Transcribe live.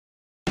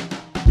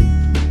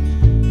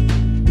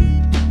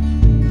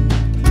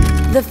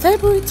The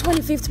February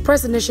 25th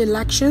presidential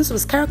elections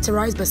was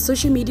characterized by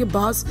social media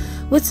buzz,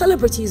 with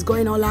celebrities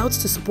going all out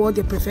to support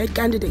their preferred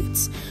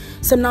candidates.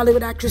 Some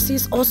Nollywood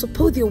actresses also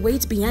put their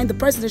weight behind the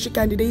presidential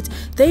candidate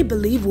they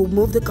believe will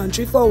move the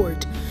country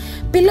forward.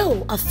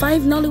 Below are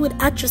 5 Nollywood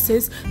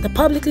actresses that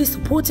publicly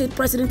supported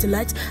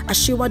President-elect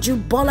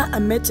Asiwaju Bola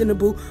Ahmed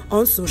Tinubu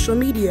on social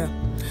media.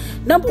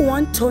 Number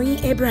 1,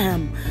 Toyin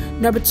Abraham.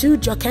 Number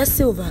 2,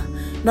 Sylva.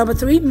 Number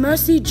 3,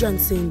 Mercy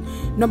Johnson.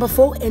 Number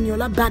 4,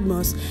 Eniola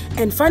Badmus.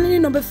 And finally,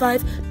 number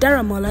 5,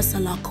 Daramola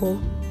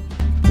Salaoko.